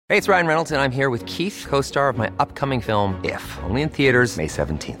Hey, it's Ryan Reynolds, and I'm here with Keith, co-star of my upcoming film, If, only in theaters May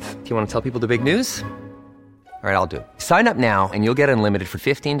 17th. Do you want to tell people the big news? All right, I'll do it. Sign up now and you'll get unlimited for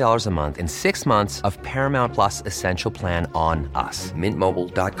 $15 a month and 6 months of Paramount Plus Essential Plan on us.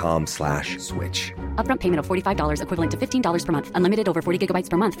 MintMobile.com/switch. Upfront payment of $45 equivalent to $15 per month. Unlimited over 40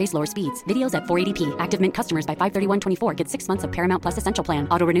 gigabytes per month. Face lower speeds. Videos at 480p. Active Mint customers by 531.24 get 6 months of Paramount Plus Essential Plan.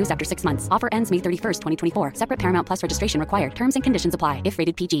 Auto renews after 6 months. Offer ends May 31st, 2024. Separate Paramount Plus registration required. Terms and conditions apply if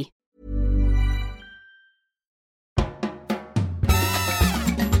rated PG.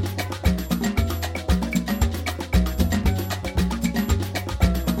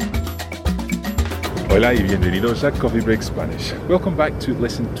 Hola y bienvenidos a Coffee Break Spanish. Welcome back to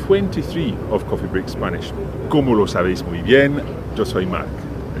lesson 23 of Coffee Break Spanish. Como lo sabéis muy bien, yo soy Mark.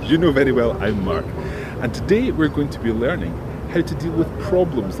 As you know very well, I'm Mark. And today we're going to be learning how to deal with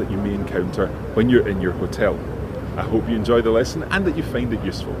problems that you may encounter when you're in your hotel. I hope you enjoy the lesson and that you find it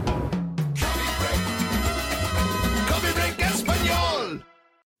useful.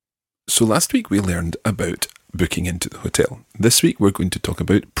 So last week we learned about booking into the hotel. This week we're going to talk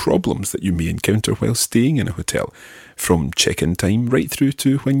about problems that you may encounter while staying in a hotel, from check-in time right through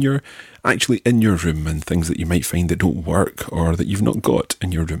to when you're actually in your room and things that you might find that don't work or that you've not got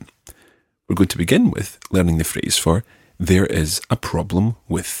in your room. We're going to begin with learning the phrase for there is a problem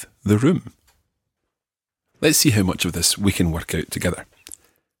with the room. Let's see how much of this we can work out together.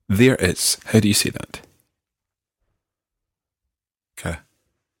 There is. How do you say that? Cara?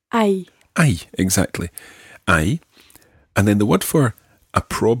 Hay. Hay, exactly. Hay. And then the word for a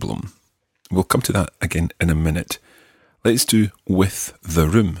problem, we'll come to that again in a minute. Let's do with the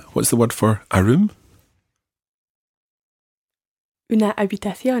room. What's the word for a room? Una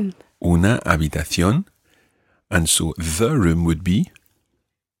habitación. Una habitación. And so the room would be?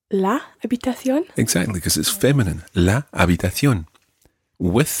 La habitación. Exactly, because it's feminine. La habitación.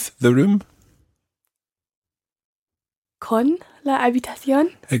 With the room? Con la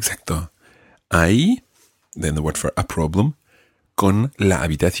habitación. Exacto. Hay, then the word for a problem, con la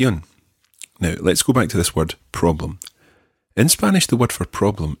habitación. Now, let's go back to this word problem. In Spanish, the word for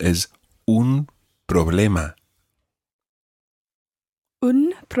problem is un problema.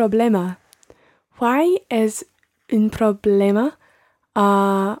 Un problema. Why is un problema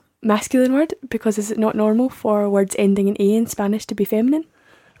a masculine word? Because is it not normal for words ending in A in Spanish to be feminine?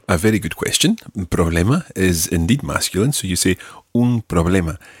 A very good question. Problema is indeed masculine, so you say un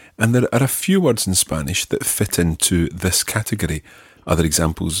problema. And there are a few words in Spanish that fit into this category. Other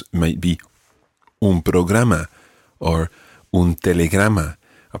examples might be un programa or un telegrama,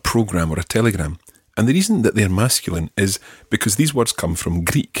 a program or a telegram. And the reason that they're masculine is because these words come from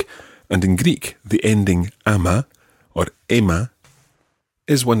Greek. And in Greek, the ending ama or ema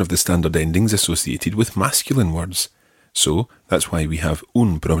is one of the standard endings associated with masculine words. So that's why we have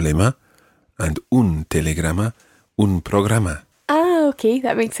un problema and un telegrama, un programa. Ah, okay,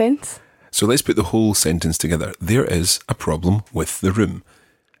 that makes sense. So let's put the whole sentence together. There is a problem with the room.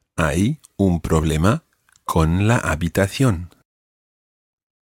 Hay un problema con la habitación.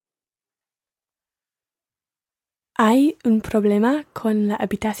 Hay un problema con la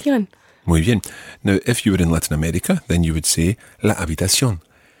habitación. Muy bien. Now, if you were in Latin America, then you would say la habitación.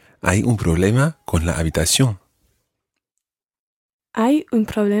 Hay un problema con la habitación. Hay un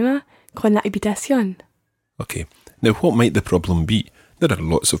problema con la habitación. Okay. Now, what might the problem be? There are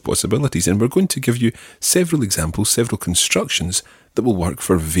lots of possibilities, and we're going to give you several examples, several constructions that will work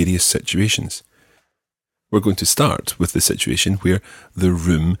for various situations. We're going to start with the situation where the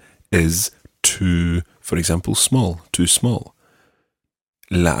room is too, for example, small, too small.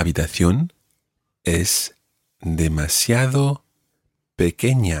 La habitación es demasiado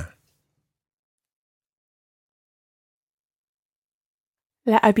pequeña.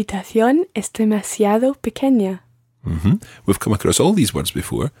 La habitación es demasiado pequeña. We've come across all these words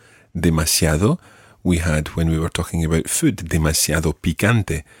before. Demasiado, we had when we were talking about food. Demasiado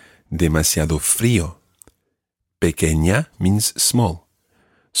picante. Demasiado frío. Pequeña means small.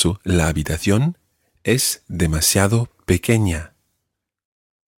 So, la habitación es demasiado pequeña.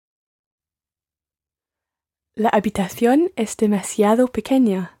 La habitación es demasiado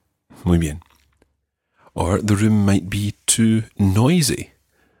pequeña. Muy bien. Or the room might be too noisy.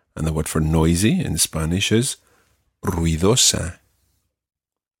 And the word for noisy in Spanish is ruidosa.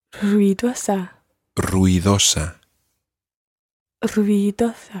 Ruidosa. Ruidosa.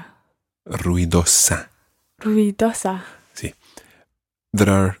 Ruidosa. Ruidosa. Ruidosa. See, there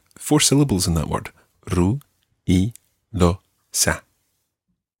are 4 syllables in that word. Ru-i-do-sa.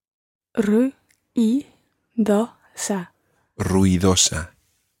 Ruidosa. Ruidosa.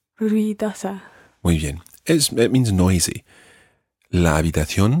 Ruidosa. Muy bien. It means noisy. La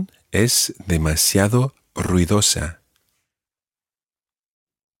habitación es demasiado ruidosa.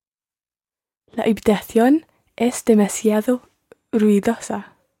 La habitación es demasiado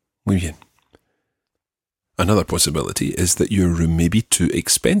ruidosa. Muy bien. Another possibility is that your room may be too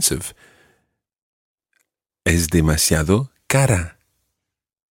expensive. Es demasiado cara.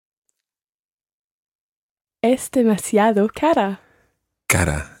 Es demasiado cara.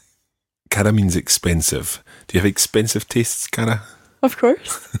 Cara. Cara means expensive. Do you have expensive tastes, Cara? Of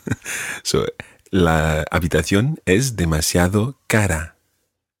course. So, la habitación es demasiado cara.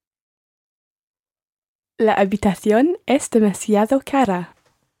 La habitación es demasiado cara.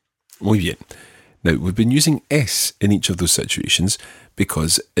 Muy bien. Now, we've been using es in each of those situations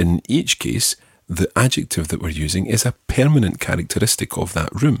because in each case, the adjective that we're using is a permanent characteristic of that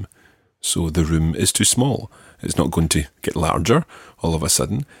room. So the room is too small. It's not going to get larger all of a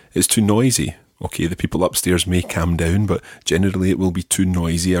sudden. It's too noisy. Okay, the people upstairs may calm down, but generally it will be too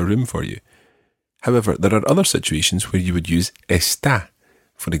noisy a room for you. However, there are other situations where you would use está.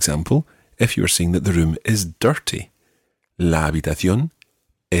 For example, if you are saying that the room is dirty. La habitación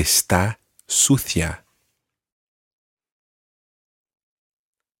está sucia.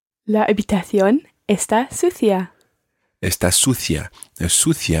 La habitación está sucia. Está sucia. Now,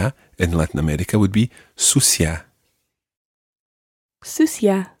 sucia in Latin America would be sucia.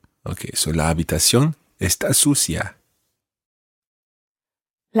 Sucia. Okay, so la habitación está sucia.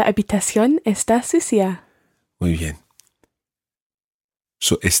 La habitación está sucia. Muy bien.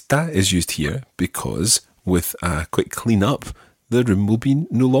 So está is used here because with a quick clean up, the room will be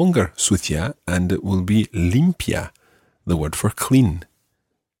no longer sucia and it will be limpia, the word for clean.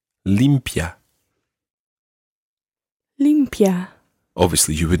 Limpia. Limpia.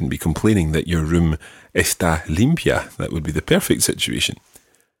 Obviously, you wouldn't be complaining that your room está limpia. That would be the perfect situation.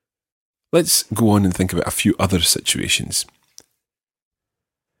 Let's go on and think about a few other situations.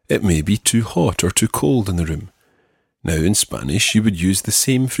 It may be too hot or too cold in the room. Now, in Spanish, you would use the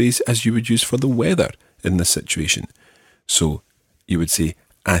same phrase as you would use for the weather in this situation. So, you would say,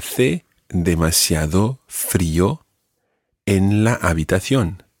 hace demasiado frío en la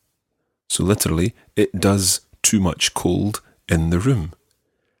habitación. So, literally, it does too much cold in the room.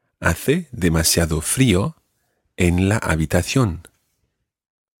 Hace demasiado frío en la habitación.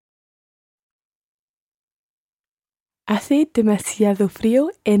 Hace demasiado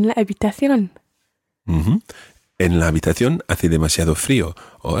frío en la habitación. Mm-hmm. En la habitación hace demasiado frío.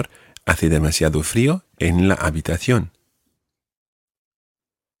 Or, hace demasiado frío en la habitación.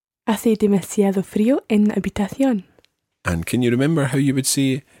 Hace demasiado frío en la habitación. And can you remember how you would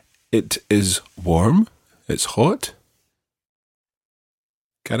say it is warm? It's hot?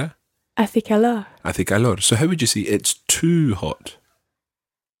 Cara? Hace calor. Hace calor. So how would you say it's too hot?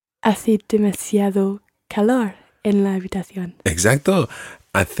 Hace demasiado calor en la habitación. Exacto.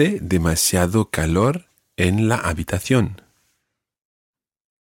 Hace demasiado calor en la habitación.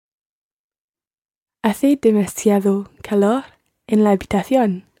 Hace demasiado calor en la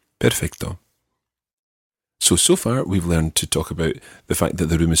habitación. Perfecto. So far we've learned to talk about the fact that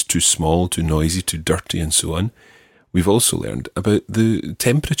the room is too small, too noisy, too dirty and so on. We've also learned about the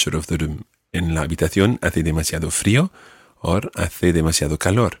temperature of the room. En la habitación hace demasiado frío or hace demasiado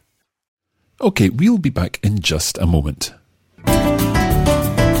calor. Okay, we'll be back in just a moment.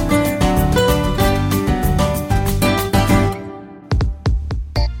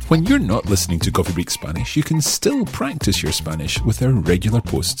 When you're not listening to Coffee Break Spanish, you can still practice your Spanish with our regular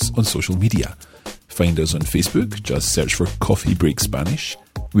posts on social media. Find us on Facebook, just search for Coffee Break Spanish.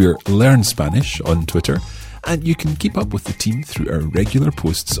 We're Learn Spanish on Twitter, and you can keep up with the team through our regular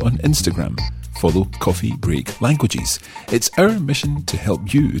posts on Instagram. Follow Coffee Break Languages. It's our mission to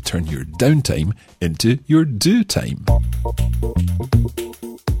help you turn your downtime into your do time.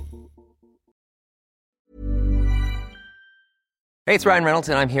 Hey, it's Ryan Reynolds,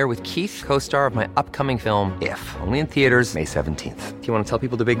 and I'm here with Keith, co-star of my upcoming film, If, only in theaters May 17th. Do you want to tell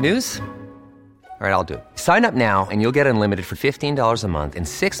people the big news? All right, I'll do it. Sign up now and you'll get unlimited for $15 a month and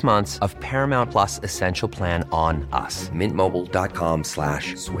 6 months of Paramount Plus Essential Plan on us.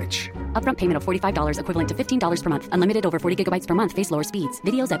 MintMobile.com/switch. Upfront payment of $45 equivalent to $15 per month. Unlimited over 40 gigabytes per month. Face lower speeds.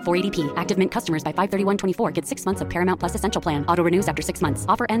 Videos at 480p. Active Mint customers by 531.24 get 6 months of Paramount Plus Essential Plan. Auto renews after 6 months.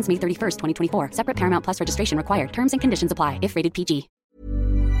 Offer ends May 31st, 2024. Separate Paramount Plus registration required. Terms and conditions apply if rated PG.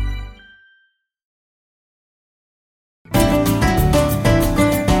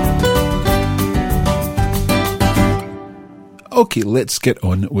 Okay, let's get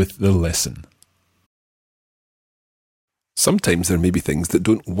on with the lesson. Sometimes there may be things that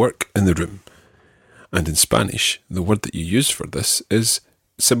don't work in the room. And in Spanish, the word that you use for this is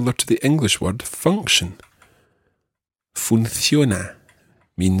similar to the English word function. Funciona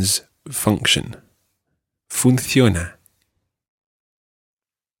means function. Funciona.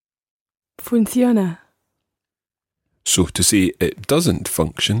 Funciona. So to say it doesn't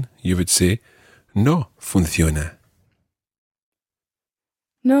function, you would say no funciona.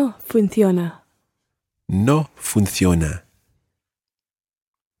 No funciona. No funciona.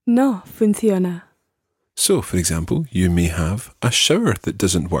 No funciona. So, for example, you may have a shower that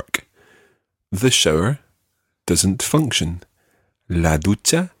doesn't work. The shower doesn't function. La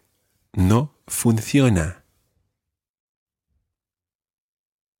ducha no funciona.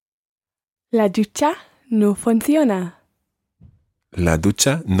 La ducha no funciona. La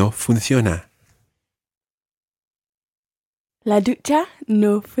ducha no funciona. La ducha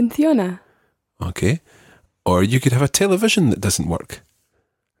no funciona. Okay. Or you could have a television that doesn't work.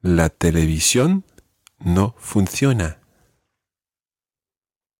 La televisión no funciona.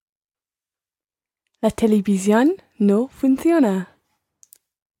 La televisión no funciona.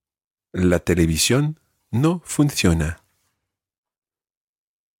 La televisión no funciona.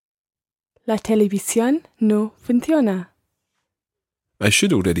 La televisión no funciona. I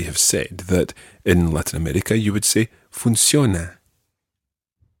should already have said that in Latin America you would say funciona.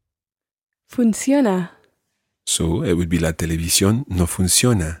 Funciona. So it would be la televisión no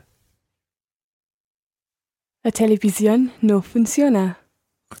funciona. La televisión no funciona.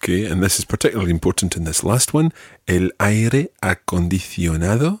 Okay, and this is particularly important in this last one. El aire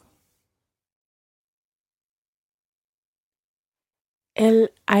acondicionado. El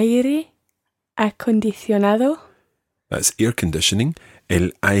aire acondicionado. That's air conditioning.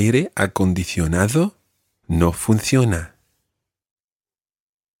 El aire acondicionado no funciona.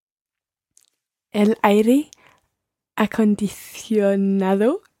 El aire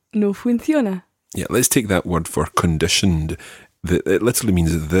acondicionado no funciona. Yeah, let's take that word for conditioned. It literally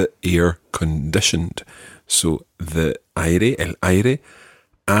means the air conditioned. So the aire, el aire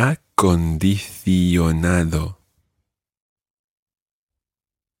acondicionado.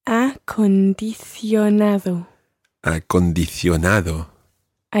 Acondicionado. Acondicionado.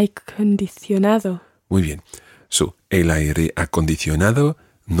 Acondicionado. Muy bien. So, el aire acondicionado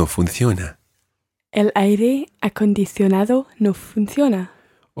no funciona. El aire acondicionado no funciona.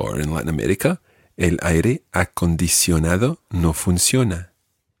 Or in Latin America, el aire acondicionado no funciona.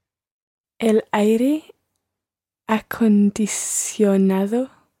 El aire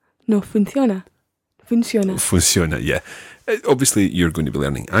acondicionado no funciona. Funciona. Funciona, yeah. Obviously, you're going to be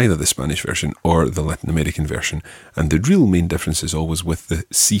learning either the Spanish version or the Latin American version, and the real main difference is always with the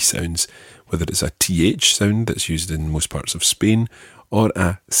C sounds, whether it's a TH sound that's used in most parts of Spain or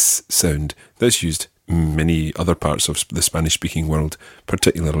a S sound that's used in many other parts of the Spanish-speaking world,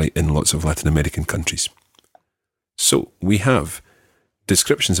 particularly in lots of Latin American countries. So, we have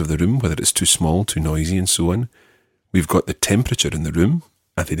descriptions of the room, whether it's too small, too noisy, and so on. We've got the temperature in the room.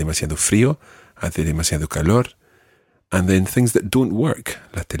 Hace demasiado frío, hace demasiado calor. And then things that don't work,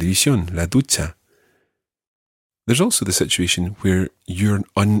 la televisión, la ducha. There's also the situation where you're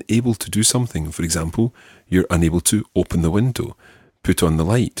unable to do something. For example, you're unable to open the window, put on the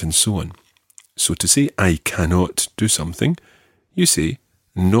light, and so on. So to say, I cannot do something, you say,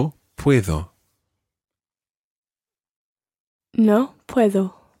 no puedo. No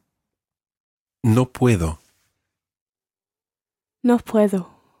puedo. No puedo. No puedo.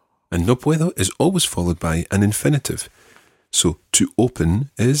 And no puedo is always followed by an infinitive. So to open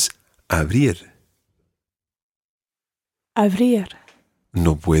is abrir. Abrir.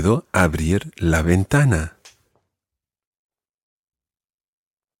 No puedo abrir la ventana.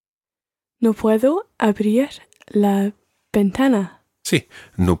 No puedo abrir la ventana. Sí,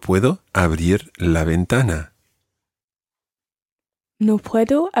 no puedo abrir la ventana. No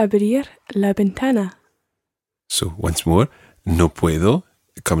puedo abrir la ventana. So once more, no puedo,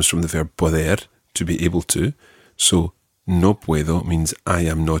 it comes from the verb poder, to be able to. So no puedo means I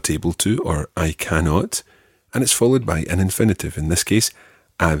am not able to or I cannot, and it's followed by an infinitive, in this case,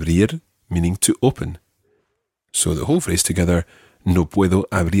 abrir, meaning to open. So the whole phrase together, no puedo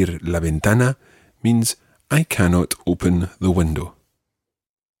abrir la ventana, means I cannot open the window.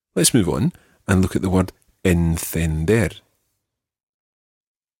 Let's move on and look at the word encender.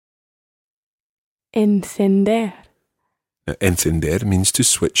 Encender. Now, encender means to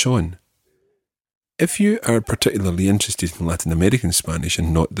switch on. If you are particularly interested in Latin American Spanish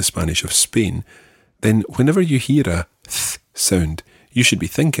and not the Spanish of Spain, then whenever you hear a th sound, you should be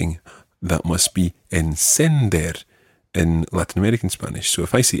thinking that must be encender in Latin American Spanish. So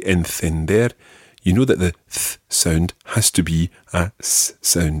if I say encender, you know that the th sound has to be a s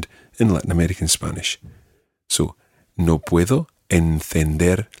sound in Latin American Spanish. So, no puedo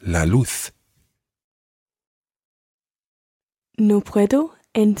encender la luz. No puedo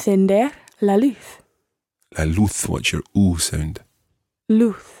encender la luz. La luz, what's your U sound?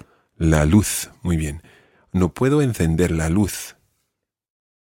 Luz. La luz, muy bien. No puedo encender la luz.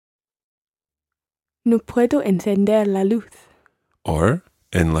 No puedo encender la luz. Or,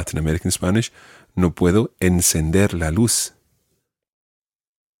 in Latin American Spanish, no puedo encender la luz.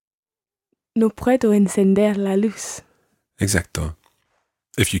 No puedo encender la luz. Exacto.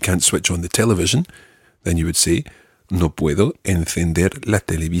 If you can't switch on the television, then you would say, no puedo encender la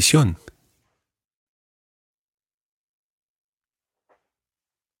televisión.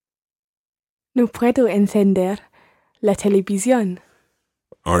 No puedo encender la televisión.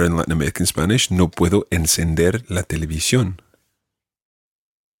 Or in Latin American Spanish, no puedo encender la televisión.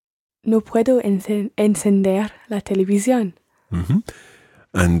 No puedo encender la televisión. Mm-hmm.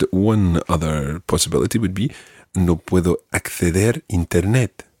 And one other possibility would be, no puedo acceder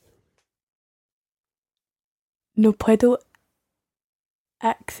internet. No puedo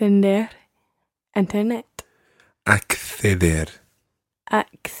acceder internet. Acceder.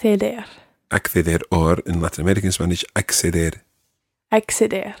 Acceder. Acceder, or in Latin American Spanish, acceder.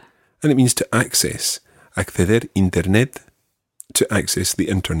 Acceder. And it means to access. Acceder internet, to access the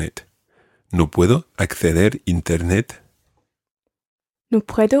internet. No puedo acceder internet. No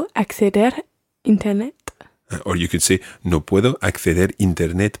puedo acceder internet. Or you could say, no puedo acceder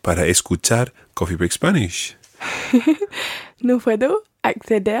internet para escuchar Coffee Break Spanish. No puedo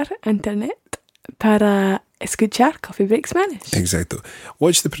acceder internet para escuchar Coffee Break Spanish. Exacto.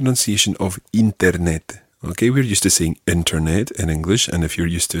 Watch the pronunciation of internet. Okay, we're used to saying internet in English, and if you're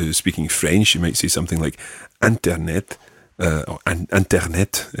used to speaking French, you might say something like internet, or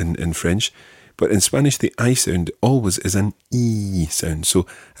internet in French. But in Spanish, the I sound always is an E sound. So,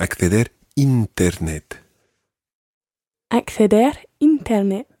 acceder internet. Acceder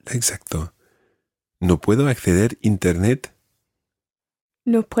internet. Exacto. No puedo acceder internet.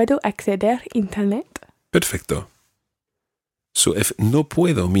 No puedo acceder internet. Perfecto. So if no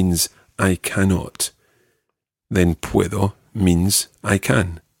puedo means I cannot, then puedo means I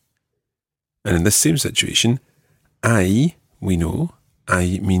can. And in this same situation, I, we know,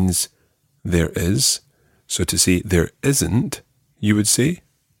 I means there is. So to say there isn't, you would say,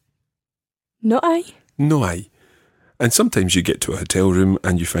 No hay. no hay. And sometimes you get to a hotel room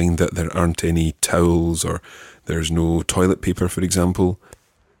and you find that there aren't any towels or there's no toilet paper, for example.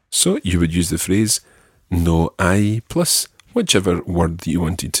 So you would use the phrase no hay plus whichever word that you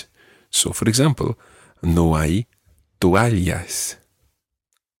wanted. So, for example, no hay toallas.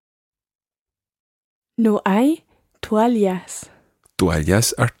 No hay toallas.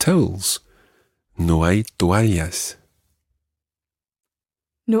 Toallas are towels. No hay toallas.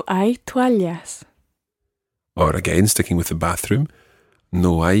 No hay toallas. Or again, sticking with the bathroom,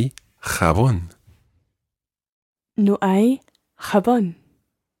 no hay jabón. No hay jabón.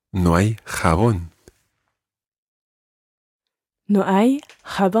 No hay jabón. No hay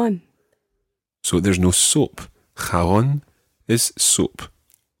jabón. So there's no soap. Jabón is soap.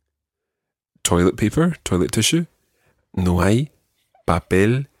 Toilet paper, toilet tissue. No hay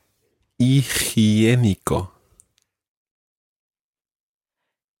papel higiénico.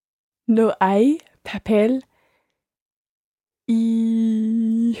 No hay papel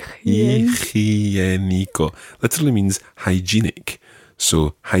Higiénico. Literally means hygienic.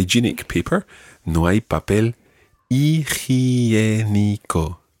 So, hygienic paper. No hay papel higiénico.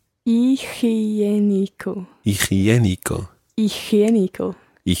 Higiénico. Higiénico. Higiénico.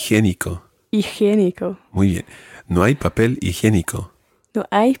 Higiénico. Higiénico. Muy bien. No hay papel higiénico. No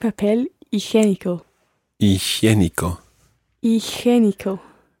hay papel higiénico. Higiénico. Higiénico.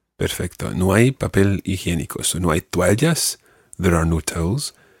 Perfecto. No hay papel higiénico. So, no hay toallas. There are no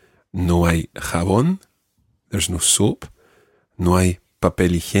towels. No hay jabón. There's no soap. No hay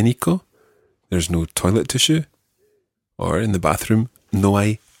papel higiénico. There's no toilet tissue. Or in the bathroom, no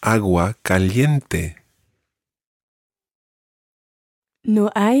hay agua caliente.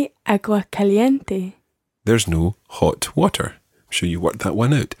 No hay agua caliente. There's no hot water. I'm sure you worked that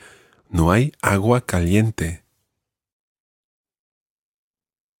one out. No hay agua caliente.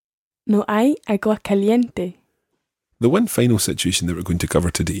 No hay agua caliente. The one final situation that we're going to cover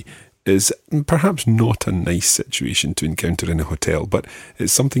today is perhaps not a nice situation to encounter in a hotel, but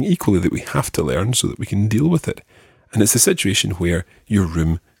it's something equally that we have to learn so that we can deal with it. And it's a situation where your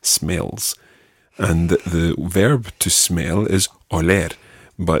room smells. And the verb to smell is oler,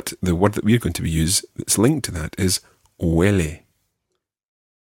 but the word that we're going to be used that's linked to that is huele.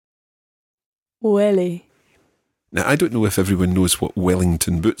 Huele. Now, I don't know if everyone knows what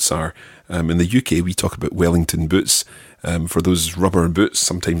Wellington boots are. In the UK, we talk about Wellington boots. For those rubber boots,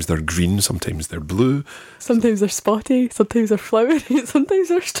 sometimes they're green, sometimes they're blue. Sometimes they're spotty, sometimes they're flowery, sometimes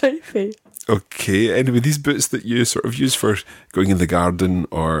they're stripy. Okay, anyway, these boots that you sort of use for going in the garden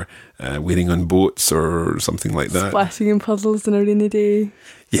or wearing on boats or something like that. Splashing in puddles on a rainy day.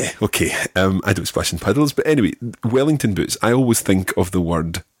 Yeah, okay. I don't splash in puddles, but anyway, Wellington boots, I always think of the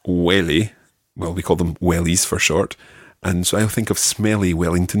word welly. Well, we call them wellies for short. And so I'll think of smelly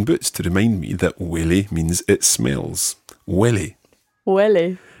Wellington boots to remind me that welly means it smells. Welly.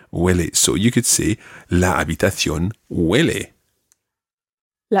 Welly. Welly. So you could say, la habitación huele.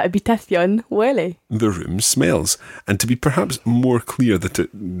 La habitación huele. The room smells. And to be perhaps more clear that it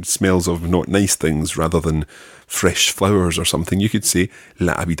smells of not nice things rather than fresh flowers or something, you could say,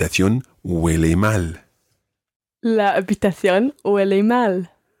 la habitación huele mal. La habitación huele mal.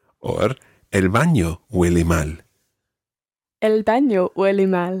 Or, el baño huele mal. El baño huele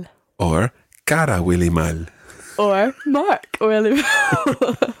mal. Or, cara huele mal. Or, Mark huele mal.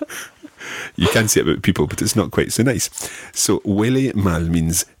 You can say it about people, but it's not quite so nice. So, huele mal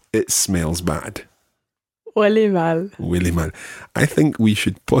means it smells bad. Huele mal. Huele mal. I think we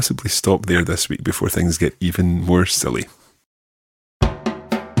should possibly stop there this week before things get even more silly.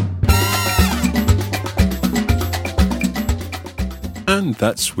 And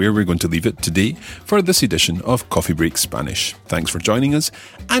that's where we're going to leave it today for this edition of Coffee Break Spanish. Thanks for joining us,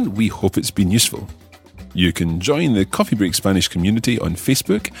 and we hope it's been useful. You can join the Coffee Break Spanish community on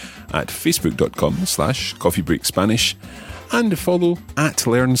Facebook at facebook.com/coffeebreakspanish and follow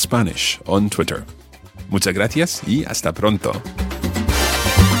 @LearnSpanish on Twitter. Muchas gracias y hasta pronto.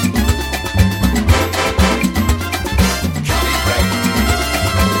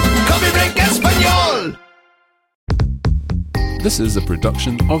 Coffee Break Español. This is a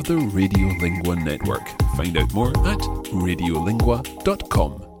production of the Radiolingua Network. Find out more at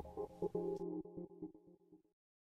radiolingua.com.